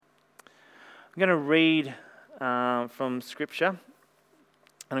I'm going to read from Scripture,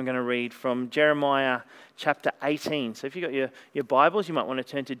 and I'm going to read from Jeremiah chapter 18. So if you've got your Bibles, you might want to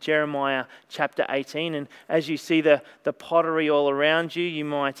turn to Jeremiah chapter 18. And as you see the pottery all around you, you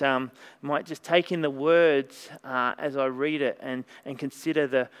might just take in the words as I read it and consider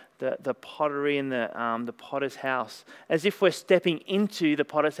the pottery in the potter's house, as if we're stepping into the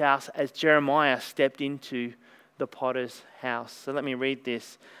potter's house as Jeremiah stepped into the potter's house. So let me read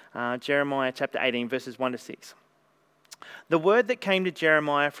this. Jeremiah chapter 18, verses 1 to 6. The word that came to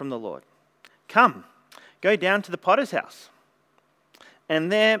Jeremiah from the Lord. Come, go down to the potter's house,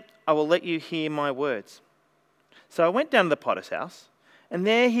 and there I will let you hear my words. So I went down to the potter's house, and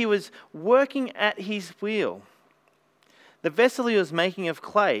there he was working at his wheel. The vessel he was making of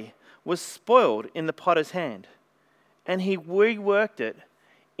clay was spoiled in the potter's hand, and he reworked it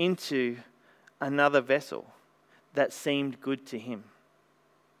into another vessel that seemed good to him.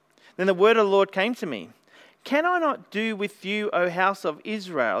 Then the word of the Lord came to me. Can I not do with you, O house of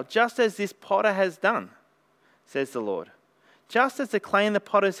Israel, just as this potter has done, says the Lord? Just as the clay in the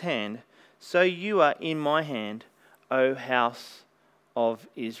potter's hand, so you are in my hand, O house of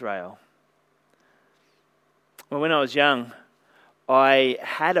Israel. Well, when I was young, I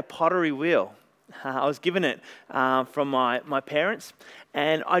had a pottery wheel. I was given it from my parents,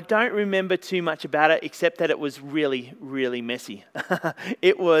 and I don't remember too much about it except that it was really, really messy.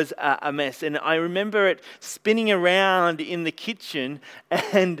 It was a mess, and I remember it spinning around in the kitchen,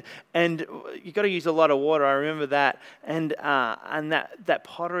 and you got to use a lot of water. I remember that, and that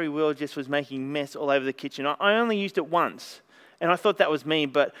pottery wheel just was making mess all over the kitchen. I only used it once. And I thought that was me,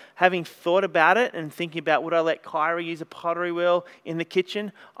 but having thought about it and thinking about would I let Kyra use a pottery wheel in the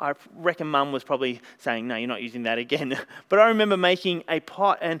kitchen, I reckon Mum was probably saying, no, you're not using that again. But I remember making a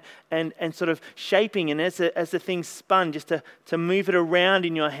pot and sort of shaping, and as the thing spun, just to move it around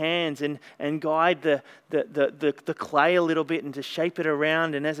in your hands and guide the clay a little bit and to shape it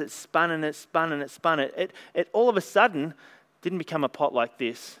around. And as it spun and it spun and it spun, it all of a sudden didn't become a pot like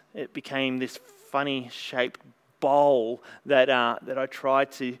this. It became this funny shaped bowl that I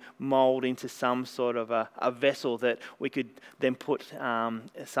tried to mold into some sort of a vessel that we could then put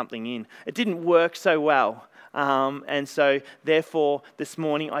something in. It didn't work so well. And so therefore this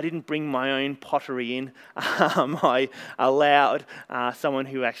morning I didn't bring my own pottery in. I allowed someone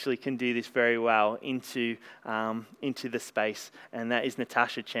who actually can do this very well into the space, and that is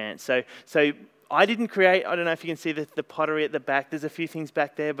Natasha Chance. So I didn't create, I don't know if you can see the pottery at the back. There's a few things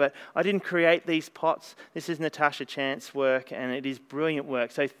back there, but I didn't create these pots. This is Natasha Chance's work, and it is brilliant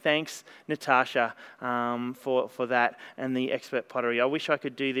work. So thanks, Natasha, for that and the expert pottery. I wish I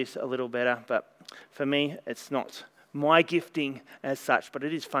could do this a little better, but for me, it's not my gifting as such, but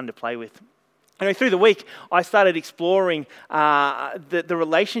it is fun to play with. Anyway, through the week, I started exploring the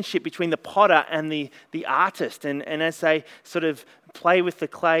relationship between the potter and the artist. And as they sort of play with the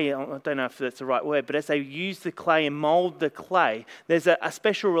clay, I don't know if that's the right word, but as they use the clay and mold the clay, there's a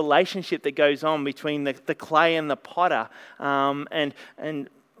special relationship that goes on between the clay and the potter. And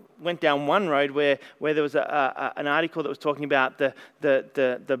went down one road where there was an article that was talking about the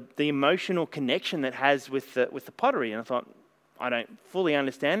emotional connection that has with the pottery. And I thought, I don't fully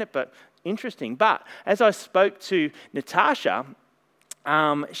understand it, but interesting. But as I spoke to Natasha,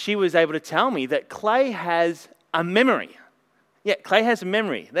 she was able to tell me that clay has a memory. Yeah, clay has a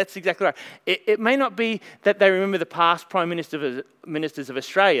memory. That's exactly right. It may not be that they remember the past Prime Ministers of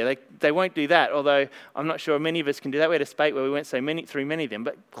Australia. They won't do that, although I'm not sure many of us can do that. We had a spate where we went through many of them.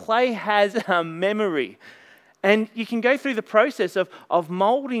 But clay has a memory. And you can go through the process of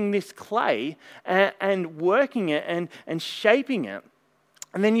molding this clay and working it and shaping it.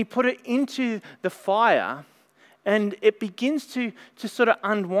 And then you put it into the fire, and it begins to sort of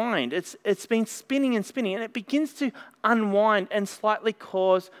unwind. It's been spinning and spinning, and it begins to unwind and slightly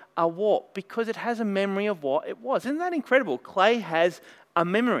cause a warp because it has a memory of what it was. Isn't that incredible? Clay has a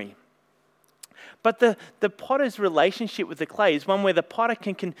memory. But the potter's relationship with the clay is one where the potter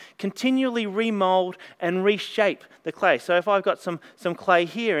can continually remold and reshape the clay. So if I've got some clay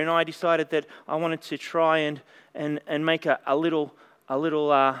here, and I decided that I wanted to try and make a little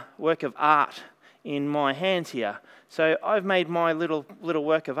work of art in my hands here. So I've made my little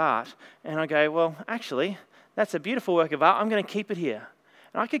work of art, and I go, well, actually, that's a beautiful work of art. I'm going to keep it here.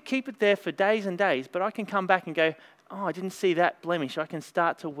 And I could keep it there for days and days, but I can come back and go, oh, I didn't see that blemish. I can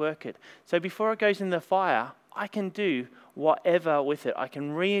start to work it. So before it goes in the fire, I can do whatever with it. I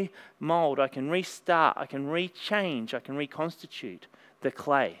can remold, I can restart, I can rechange, I can reconstitute the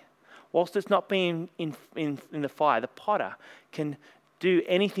clay. Whilst it's not being in the fire, the potter can do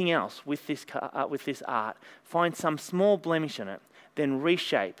anything else with this art, find some small blemish in it, then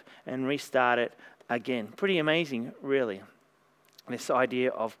reshape and restart it again. Pretty amazing, really, this idea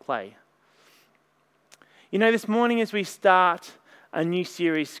of clay. You know, this morning as we start a new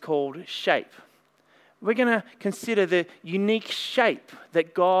series called Shape, we're going to consider the unique shape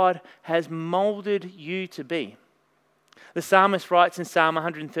that God has molded you to be. The psalmist writes in Psalm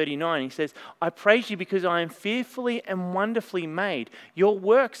 139, he says, I praise you because I am fearfully and wonderfully made. Your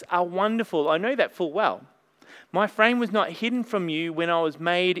works are wonderful. I know that full well. My frame was not hidden from you when I was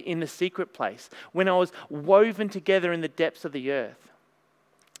made in the secret place, when I was woven together in the depths of the earth.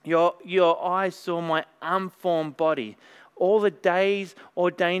 Your eyes saw my unformed body. All the days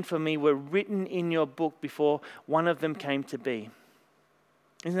ordained for me were written in your book before one of them came to be.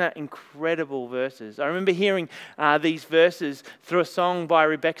 Isn't that incredible verses? I remember hearing these verses through a song by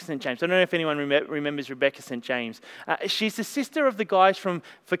Rebecca St. James. I don't know if anyone remembers Rebecca St. James. She's the sister of the guys from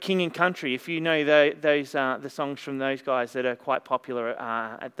For King and Country, if you know the songs from those guys that are quite popular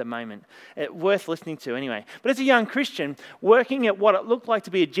at the moment. Worth listening to anyway. But as a young Christian, working at what it looked like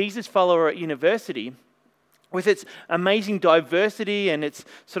to be a Jesus follower at university, with its amazing diversity and its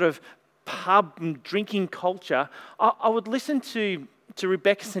sort of pub and drinking culture, I would listen to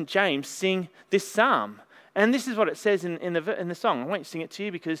Rebecca St. James sing this psalm. And this is what it says in the song. I won't sing it to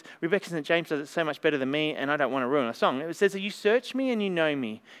you because Rebecca St. James does it so much better than me, and I don't want to ruin a song. It says that you search me and you know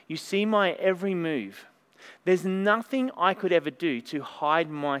me. You see my every move. There's nothing I could ever do to hide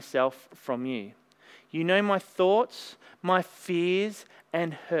myself from you. You know my thoughts, my fears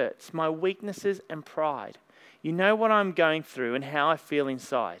and hurts, my weaknesses and pride. You know what I'm going through and how I feel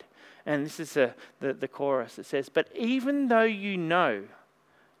inside. And this is the chorus. It says, but even though you know,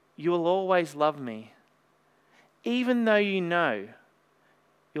 you will always love me. Even though you know,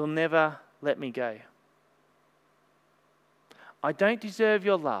 you'll never let me go. I don't deserve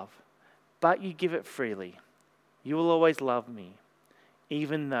your love, but you give it freely. You will always love me,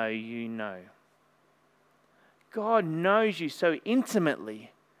 even though you know. God knows you so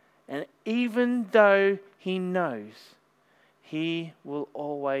intimately, and even though He knows, He will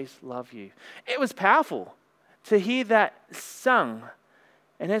always love you. It was powerful to hear that sung.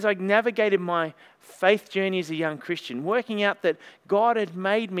 And as I navigated my faith journey as a young Christian, working out that God had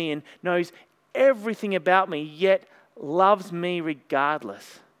made me and knows everything about me, yet loves me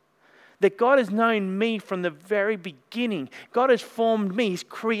regardless. That God has known me from the very beginning. God has formed me. He's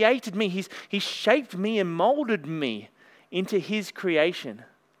created me. He's shaped me and molded me into His creation.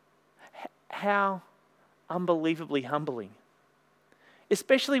 How unbelievably humbling.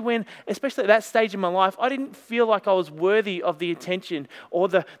 Especially at that stage in my life, I didn't feel like I was worthy of the attention or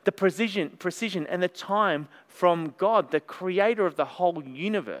the precision and the time from God, the creator of the whole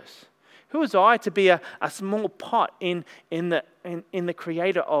universe. Who was I to be a small pot in the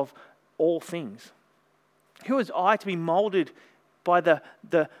creator of all things? Who was I to be molded by the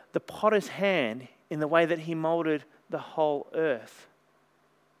potter's hand in the way that He molded the whole earth?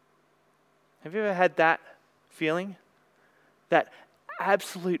 Have you ever had that feeling? That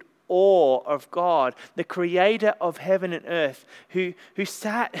absolute awe of God, the creator of heaven and earth, who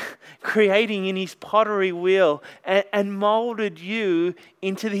sat creating in His pottery wheel and molded you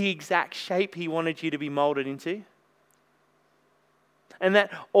into the exact shape He wanted you to be molded into? And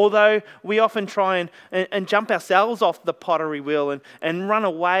that although we often try and jump ourselves off the pottery wheel and run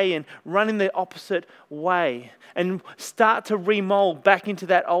away and run in the opposite way and start to remold back into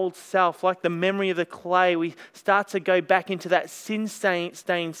that old self, like the memory of the clay, we start to go back into that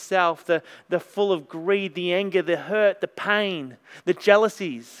sin-stained self, the full of greed, the anger, the hurt, the pain, the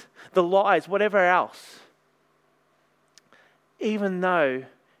jealousies, the lies, whatever else. Even though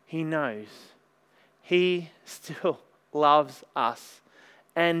He knows, He still loves us.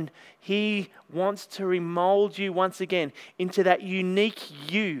 And He wants to remold you once again into that unique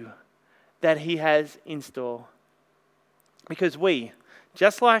you that He has in store. Because we,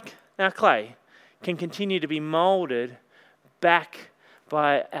 just like our clay, can continue to be molded back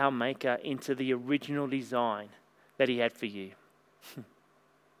by our Maker into the original design that He had for you.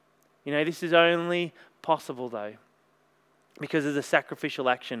 You know, this is only possible though because of the sacrificial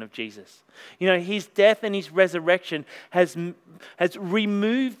action of Jesus. You know, His death and His resurrection has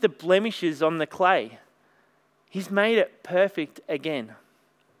removed the blemishes on the clay. He's made it perfect again.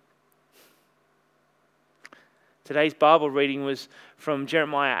 Today's Bible reading was from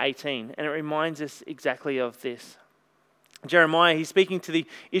Jeremiah 18, and it reminds us exactly of this. Jeremiah, he's speaking to the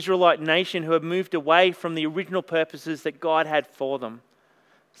Israelite nation who have moved away from the original purposes that God had for them.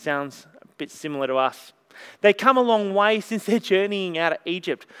 Sounds a bit similar to us They come a long way since they're journeying out of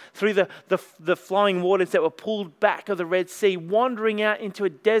Egypt, through the flowing waters that were pulled back of the Red Sea, wandering out into a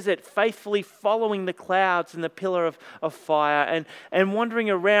desert, faithfully following the clouds and the pillar of fire, and wandering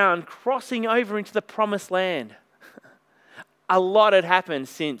around, crossing over into the promised land. A lot had happened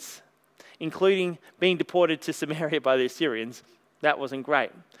since, including being deported to Samaria by the Assyrians. That wasn't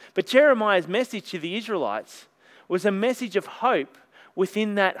great. But Jeremiah's message to the Israelites was a message of hope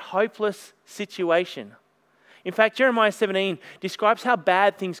within that hopeless situation. In fact, Jeremiah 17 describes how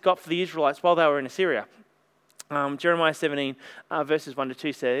bad things got for the Israelites while they were in Assyria. Jeremiah 17 verses 1 to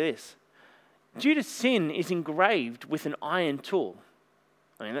 2 say this: Judah's sin is engraved with an iron tool.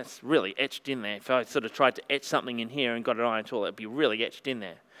 I mean, that's really etched in there. If I sort of tried to etch something in here and got an iron tool, it'd be really etched in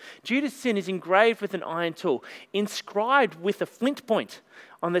there. Judah's sin is engraved with an iron tool, inscribed with a flint point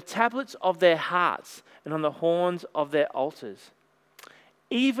on the tablets of their hearts and on the horns of their altars.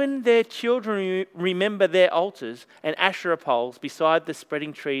 Even their children remember their altars and Asherah poles beside the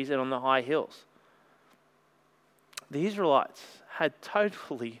spreading trees and on the high hills. The Israelites had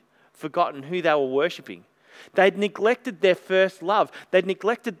totally forgotten who they were worshipping. They'd neglected their first love. They'd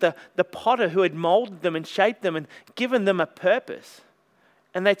neglected the potter who had molded them and shaped them and given them a purpose.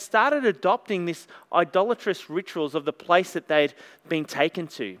 And they'd started adopting this idolatrous rituals of the place that they'd been taken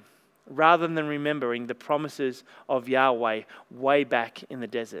to, rather than remembering the promises of Yahweh way back in the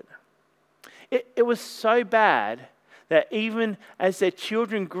desert. It was so bad that even as their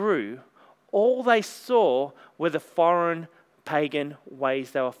children grew, all they saw were the foreign pagan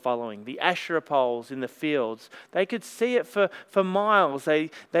ways they were following. The Asherah poles in the fields. They could see it for miles. They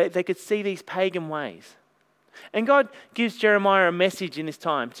could see these pagan ways. And God gives Jeremiah a message in this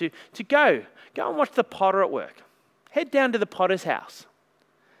time to go and watch the potter at work. Head down to the potter's house.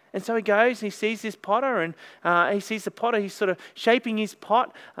 And so he goes and he sees this potter, and he sees the potter. He's sort of shaping his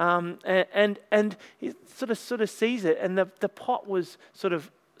pot, and he sort of sees it, and the pot was sort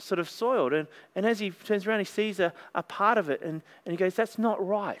of soiled. And as he turns around, he sees a part of it, and he goes, "That's not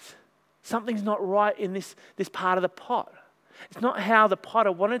right. Something's not right in this part of the pot. It's not how the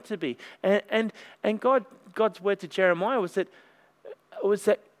potter wanted it to be." And God's word to Jeremiah was that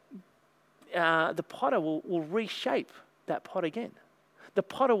the potter will reshape that pot again. The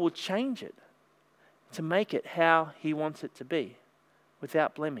potter will change it to make it how he wants it to be,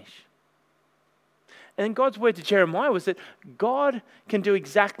 without blemish. And God's word to Jeremiah was that God can do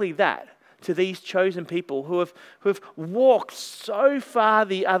exactly that to these chosen people who have walked so far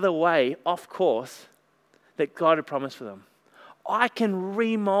the other way, off course, that God had promised for them. I can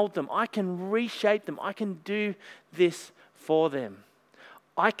remold them. I can reshape them. I can do this for them.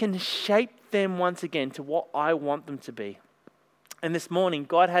 I can shape them once again to what I want them to be. And this morning,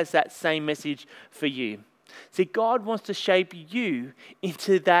 God has that same message for you. See, God wants to shape you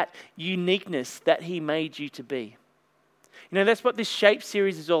into that uniqueness that He made you to be. You know, that's what this Shape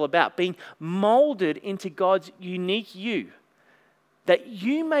series is all about, being molded into God's unique you, that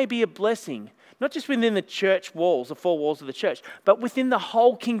you may be a blessing, not just within the church walls, the four walls of the church, but within the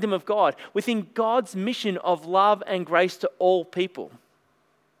whole kingdom of God, within God's mission of love and grace to all people.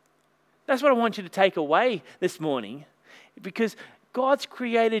 That's what I want you to take away this morning, because God's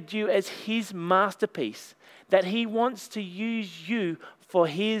created you as His masterpiece, that He wants to use you for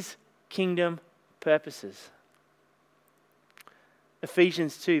His kingdom purposes.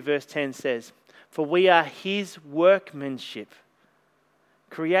 Ephesians 2 verse 10 says, "For we are His workmanship,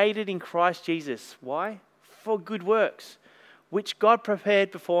 created in Christ Jesus." Why? For good works, which God prepared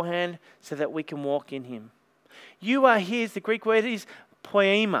beforehand so that we can walk in Him. You are His, the Greek word is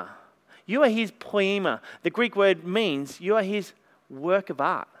poema. You are His poema. The Greek word means you are His work of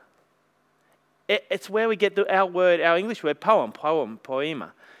art. It's where we get our English word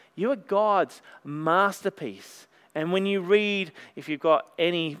poema. You are God's masterpiece. And when you read, if you've got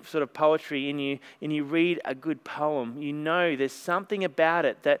any sort of poetry in you, and you read a good poem, you know there's something about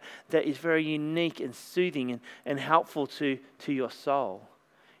it that is very unique and soothing and helpful to your soul.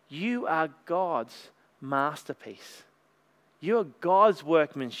 You are God's masterpiece. You are God's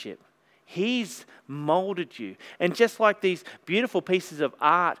workmanship. He's molded you. And just like these beautiful pieces of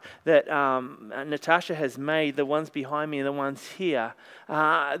art that Natasha has made, the ones behind me and the ones here,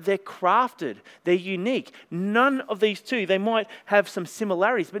 they're crafted. They're unique. None of these two, they might have some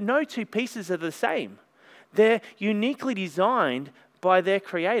similarities, but no two pieces are the same. They're uniquely designed by their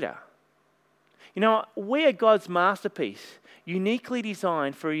creator. You know, we are God's masterpiece, uniquely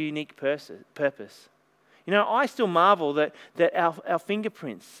designed for a unique purpose. You know, I still marvel that our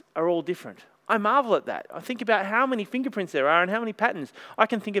fingerprints are all different. I marvel at that. I think about how many fingerprints there are and how many patterns. I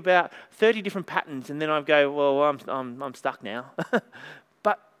can think about 30 different patterns, and then I go, well, I'm stuck now.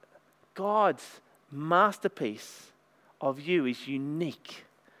 But God's masterpiece of you is unique,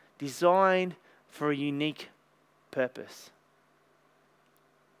 designed for a unique purpose.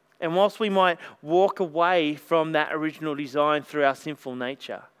 And whilst we might walk away from that original design through our sinful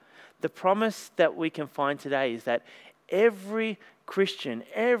nature, the promise that we can find today is that every Christian,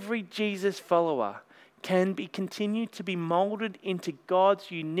 every Jesus follower can be continued to be molded into God's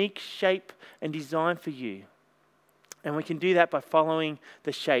unique shape and design for you. And we can do that by following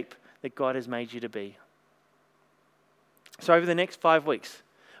the shape that God has made you to be. So over the next 5 weeks,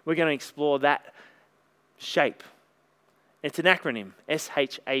 we're going to explore that shape. It's an acronym,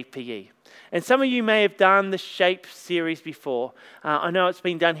 SHAPE. And some of you may have done the SHAPE series before. I know it's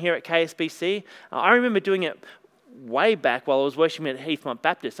been done here at KSBC. I remember doing it way back while I was worshiping at Heathmont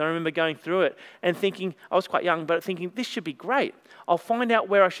Baptist. I remember going through it and thinking, I was quite young, but thinking, this should be great. I'll find out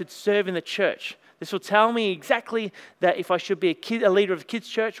where I should serve in the church. This will tell me exactly that if I should be a leader of a kids'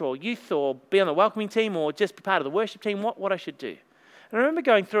 church or youth or be on the welcoming team or just be part of the worship team, what I should do. And I remember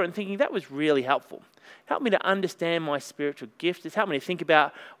going through it and thinking that was really helpful. Helped me to understand my spiritual gifts. It's helped me to think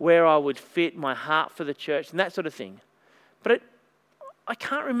about where I would fit my heart for the church and that sort of thing. But I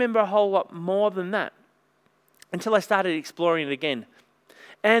can't remember a whole lot more than that until I started exploring it again.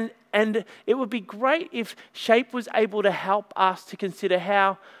 And it would be great if SHAPE was able to help us to consider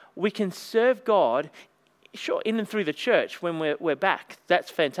how we can serve God, sure, in and through the church when we're back. That's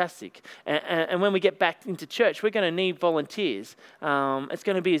fantastic. And when we get back into church, we're going to need volunteers. It's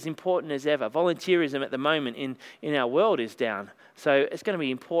going to be as important as ever. Volunteerism at the moment in our world is down. So it's going to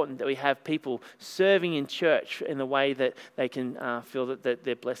be important that we have people serving in church in the way that they can feel that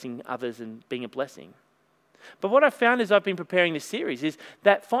they're blessing others and being a blessing. But what I've found as I've been preparing this series is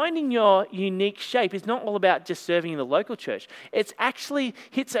that finding your unique shape is not all about just serving in the local church. It's actually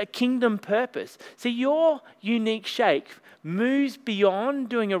hits a kingdom purpose. So your unique shape moves beyond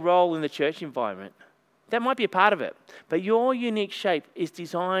doing a role in the church environment. That might be a part of it. But your unique shape is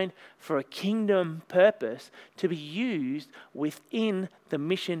designed for a kingdom purpose to be used within the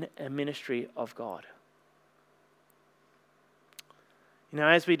mission and ministry of God. You know,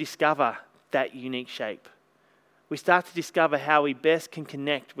 as we discover that unique shape, we start to discover how we best can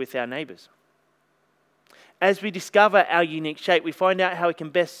connect with our neighbours. As we discover our unique shape, we find out how we can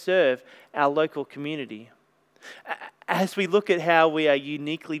best serve our local community. As we look at how we are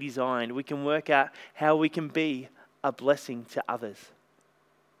uniquely designed, we can work out how we can be a blessing to others.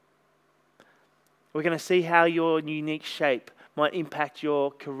 We're going to see how your unique shape might impact your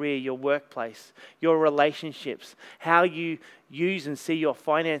career, your workplace, your relationships, how you use and see your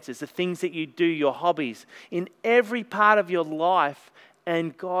finances, the things that you do, your hobbies. In every part of your life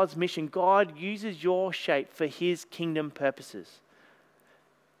and God's mission, God uses your shape for His kingdom purposes.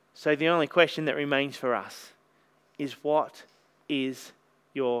 So the only question that remains for us is, what is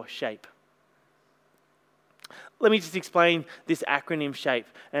your shape? Let me just explain this acronym SHAPE,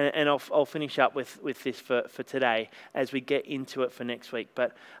 and I'll finish up with this for today as we get into it for next week.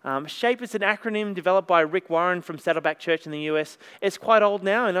 But SHAPE is an acronym developed by Rick Warren from Saddleback Church in the US. It's quite old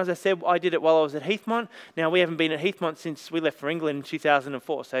now, and as I said, I did it while I was at Heathmont. Now, we haven't been at Heathmont since we left for England in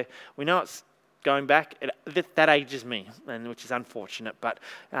 2004, so we know it's going back. That ages me, which is unfortunate, but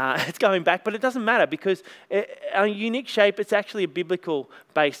it's going back. But it doesn't matter because our unique shape, it's actually a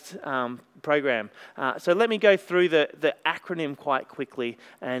biblical-based program. So let me go through the acronym quite quickly,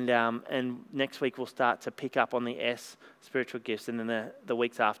 and next week we'll start to pick up on the S, spiritual gifts, and then the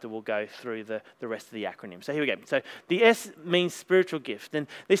weeks after we'll go through the rest of the acronym. So here we go. So the S means spiritual gift, and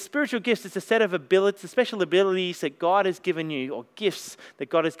this spiritual gifts is a set of abilities, special abilities that God has given you, or gifts that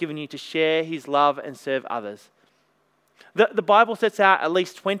God has given you to share His love and serve others. The Bible sets out at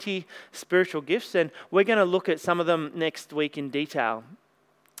least 20 spiritual gifts, and we're going to look at some of them next week in detail.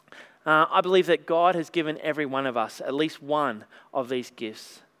 I believe that God has given every one of us at least one of these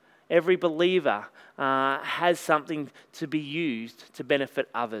gifts. Every believer has something to be used to benefit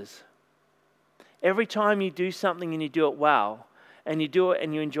others. Every time you do something and you do it well, and you do it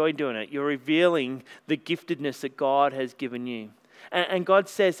and you enjoy doing it, you're revealing the giftedness that God has given you. And God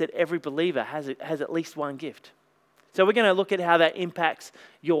says that every believer has at least one gift. So we're going to look at how that impacts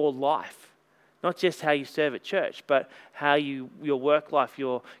your life. Not just how you serve at church, but how your work life,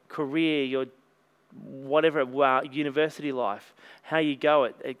 your career, your whatever, university life, how you go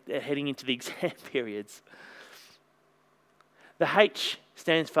at heading into the exam periods. The H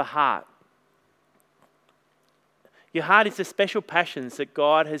stands for heart. Your heart is the special passions that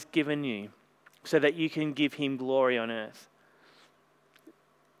God has given you so that you can give Him glory on earth.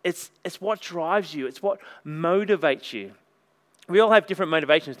 It's what drives you. It's what motivates you. We all have different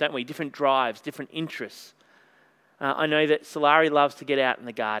motivations, don't we? Different drives, different interests. I know that Solari loves to get out in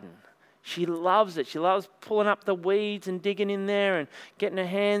the garden. She loves it. She loves pulling up the weeds and digging in there and getting her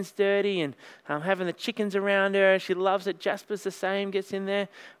hands dirty and having the chickens around her. She loves it. Jasper's the same, gets in there.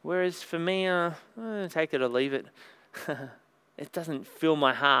 Whereas for me, take it or leave it. It doesn't fill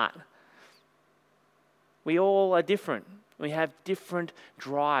my heart. We all are different. We have different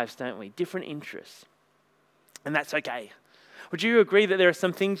drives, don't we? Different interests. And that's okay. Would you agree that there are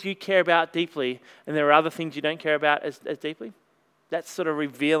some things you care about deeply and there are other things you don't care about as deeply? That's sort of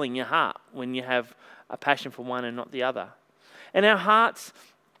revealing your heart when you have a passion for one and not the other. And our hearts,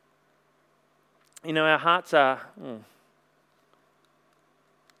 are...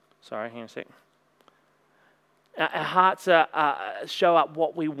 Sorry, hang on a sec. Our hearts show up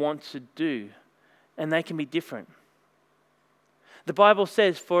what we want to do, and they can be different. The Bible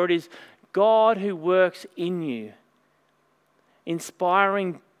says, "For it is God who works in you,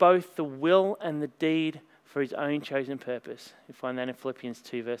 inspiring both the will and the deed for his own chosen purpose." You find that in Philippians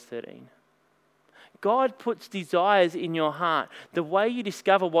 2 verse 13. God puts desires in your heart. The way you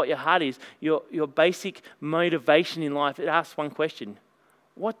discover what your heart is, your basic motivation in life, it asks one question: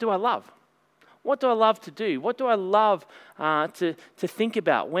 what do I love? What do I love to do? What do I love to think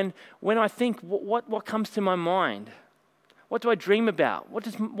about? When I think, what comes to my mind? What do I dream about?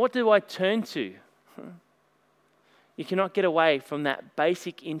 What do I turn to? You cannot get away from that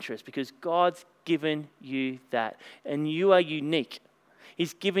basic interest because God's given you that. And you are unique.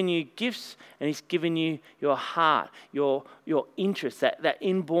 He's given you gifts and he's given you your heart, your interest, that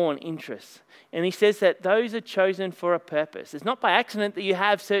inborn interest. And he says that those are chosen for a purpose. It's not by accident that you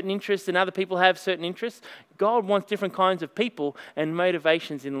have certain interests and other people have certain interests. God wants different kinds of people and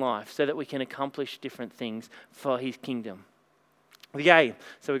motivations in life so that we can accomplish different things for his kingdom. The A,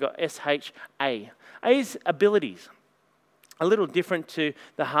 so we've got S-H-A. A is abilities. A little different to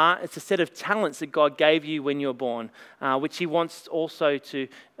the heart. It's a set of talents that God gave you when you were born, which he wants also to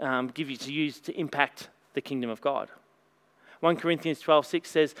give you to use to impact the kingdom of God. 1 Corinthians 12:6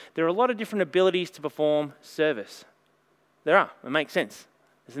 says, there are a lot of different abilities to perform service. There are. It makes sense.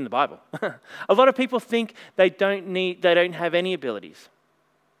 It's in the Bible. A lot of people think they don't have any abilities.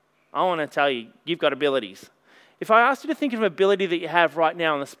 I want to tell you, you've got abilities. If I asked you to think of an ability that you have right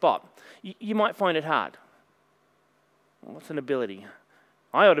now on the spot, you might find it hard. What's an ability?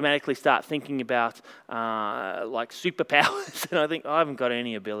 I automatically start thinking about like superpowers, and I think I haven't got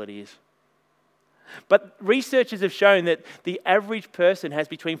any abilities. But researchers have shown that the average person has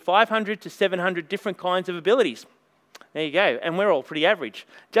between 500 to 700 different kinds of abilities. There you go, and we're all pretty average.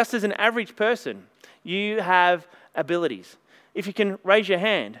 Just as an average person, you have abilities. If you can raise your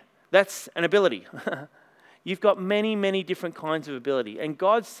hand, that's an ability. You've got many, many different kinds of ability, and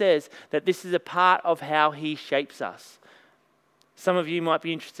God says that this is a part of how he shapes us. Some of you might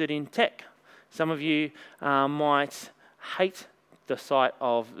be interested in tech. Some of you might hate the sight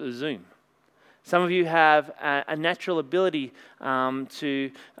of Zoom. Some of you have a natural ability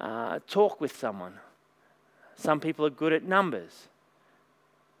to talk with someone. Some people are good at numbers.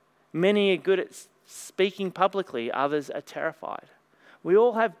 Many are good at speaking publicly. Others are terrified. We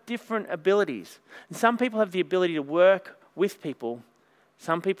all have different abilities. And some people have the ability to work with people.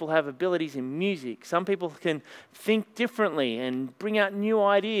 Some people have abilities in music. Some people can think differently and bring out new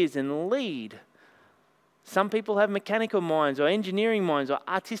ideas and lead. Some people have mechanical minds or engineering minds or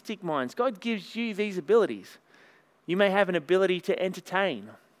artistic minds. God gives you these abilities. You may have an ability to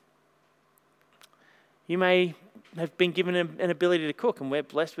entertain. You may have been given an ability to cook, and we're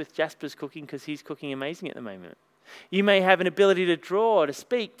blessed with Jasper's cooking because he's cooking amazing at the moment. You may have an ability to draw, to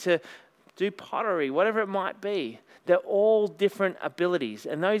speak, to do pottery, whatever it might be. They're all different abilities,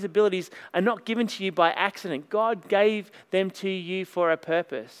 and those abilities are not given to you by accident. God gave them to you for a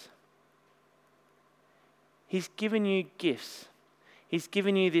purpose. He's given you gifts. He's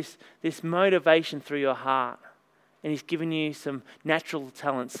given you this motivation through your heart, and he's given you some natural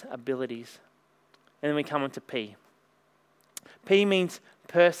talents, abilities. And then we come on to P. P means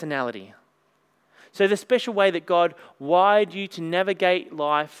personality. So the special way that God wired you to navigate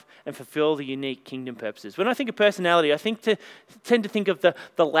life and fulfill the unique kingdom purposes. When I think of personality, I tend to think of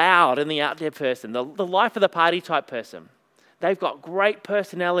the loud and the out there person, the life of the party type person. They've got great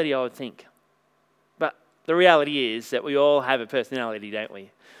personality, I would think. But the reality is that we all have a personality, don't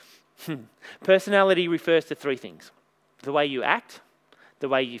we? Personality refers to three things: the way you act, the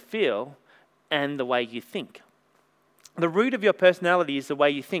way you feel, and the way you think. The root of your personality is the way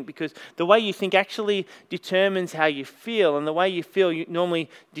you think, because the way you think actually determines how you feel, and the way you feel normally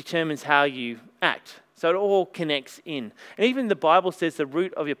determines how you act. So it all connects in. And even the Bible says the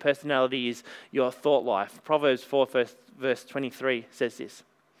root of your personality is your thought life. Proverbs 4 verse 23 says this: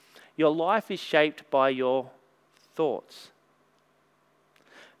 your life is shaped by your thoughts.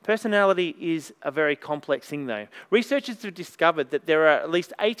 Personality is a very complex thing though. Researchers have discovered that there are at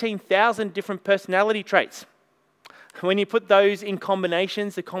least 18,000 different personality traits. When you put those in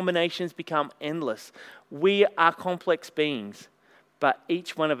combinations, the combinations become endless. We are complex beings, but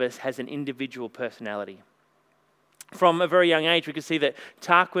each one of us has an individual personality. From a very young age, we could see that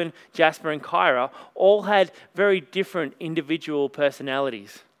Tarquin, Jasper, and Kyra all had very different individual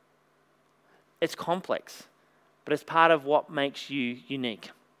personalities. It's complex, but it's part of what makes you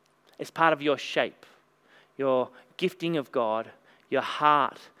unique. It's part of your shape, your gifting of God, your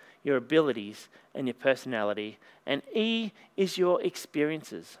heart, your abilities, and your personality. And E is your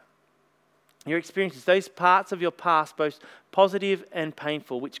experiences. Your experiences, those parts of your past, both positive and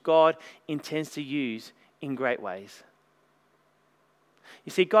painful, which God intends to use in great ways.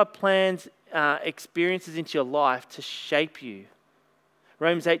 You see, God plans experiences into your life to shape you.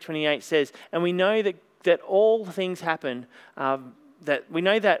 Romans 8:28 says, and we know that all things happen, we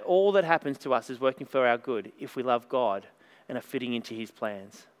know that all that happens to us is working for our good if we love God and are fitting into his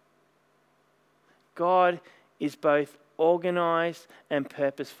plans. God is both organized and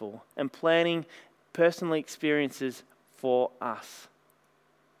purposeful and planning personal experiences for us.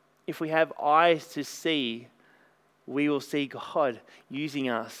 If we have eyes to see, we will see God using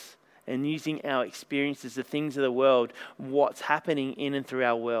us and using our experiences, the things of the world, what's happening in and through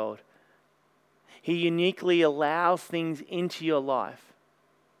our world. He uniquely allows things into your life.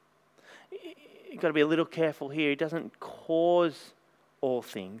 You've got to be a little careful here. He doesn't cause all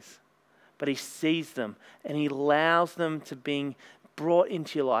things, but he sees them and he allows them to be brought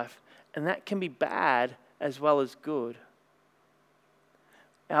into your life. And that can be bad as well as good.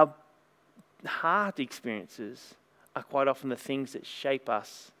 Our hard experiences are quite often the things that shape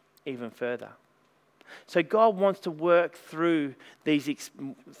us even further. So God wants to work through these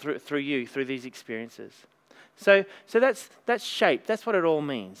through these experiences. So that's shape. That's what it all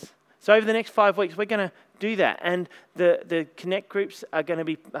means. So over the next 5 weeks, we're going to do that, and the Connect groups are going to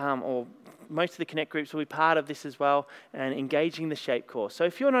be, or most of the Connect groups will be part of this as well, and engaging the Shape course. So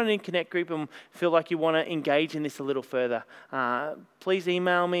if you're not in a Connect group and feel like you want to engage in this a little further, please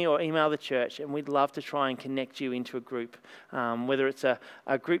email me or email the church, and we'd love to try and connect you into a group, whether it's a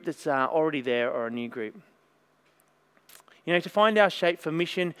group that's already there or a new group. You know, to find our shape for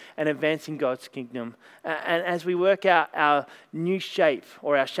mission and advancing God's kingdom. And as we work out our new shape,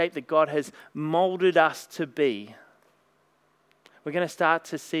 or our shape that God has molded us to be, we're going to start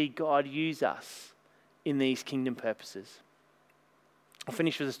to see God use us in these kingdom purposes. I'll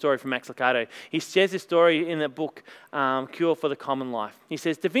finish with a story from Max Lucado. He shares this story in the book, Cure for the Common Life. He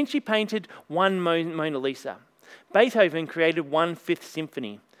says, Da Vinci painted one Mona Lisa. Beethoven created one Fifth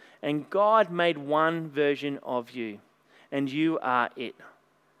Symphony. And God made one version of you. And you are it.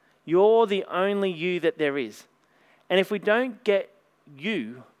 You're the only you that there is. And if we don't get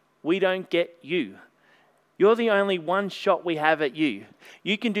you, we don't get you. You're the only one shot we have at you.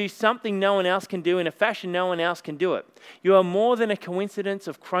 You can do something no one else can do in a fashion no one else can do it. You are more than a coincidence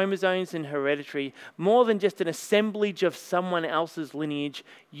of chromosomes and hereditary, more than just an assemblage of someone else's lineage.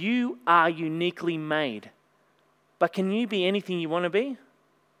 You are uniquely made. But can you be anything you want to be?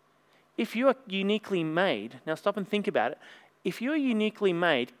 If you are uniquely made, now stop and think about it. If you are uniquely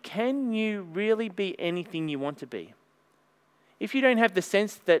made, can you really be anything you want to be? If you don't have the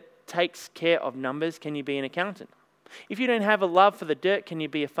sense that takes care of numbers, can you be an accountant? If you don't have a love for the dirt, can you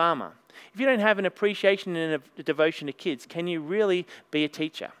be a farmer? If you don't have an appreciation and a devotion to kids, can you really be a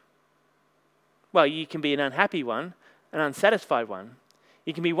teacher? Well, you can be an unhappy one, an unsatisfied one.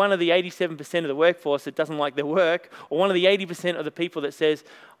 You can be one of the 87% of the workforce that doesn't like their work, or one of the 80% of the people that says,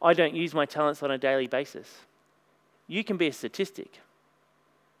 I don't use my talents on a daily basis. You can be a statistic.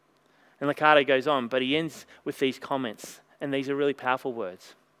 And Lucado goes on, but he ends with these comments, and these are really powerful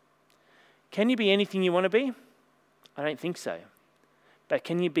words. Can you be anything you want to be? I don't think so. But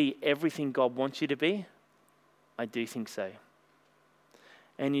can you be everything God wants you to be? I do think so.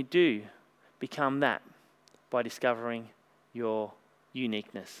 And you do become that by discovering your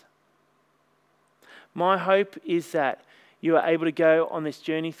uniqueness. My hope is that you are able to go on this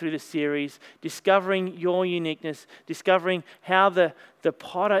journey through the series, discovering your uniqueness, discovering how the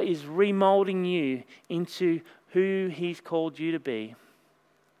potter is remolding you into who he's called you to be,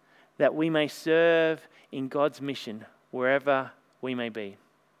 that we may serve in God's mission wherever we may be.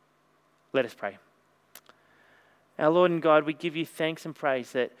 Let us pray. Our Lord and God, we give you thanks and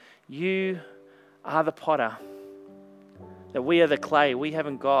praise that you are the potter, that we are the clay. We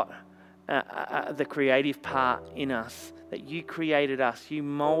haven't got the creative part in us, that you created us, you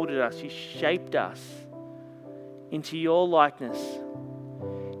molded us, you shaped us into your likeness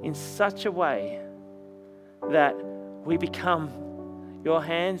in such a way that we become your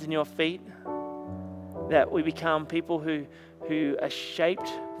hands and your feet, that we become people who are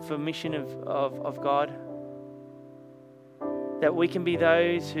shaped for mission of God, that we can be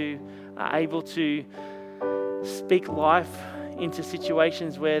those who are able to speak life into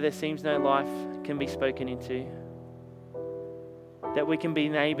situations where there seems no life can be spoken into, that we can be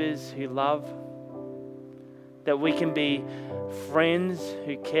neighbors who love, that we can be friends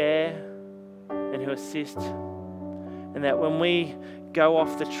who care and who assist, and that when we go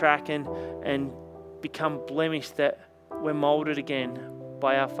off the track and become blemished, that we're molded again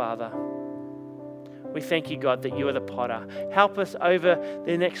by our Father. We thank you, God, that you are the potter. Help us over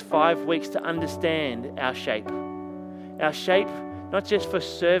the next 5 weeks to understand our shape. Our shape, not just for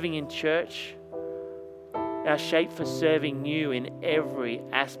serving in church, our shape for serving you in every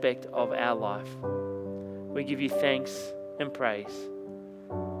aspect of our life. We give you thanks and praise.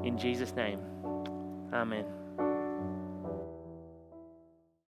 In Jesus' name, amen.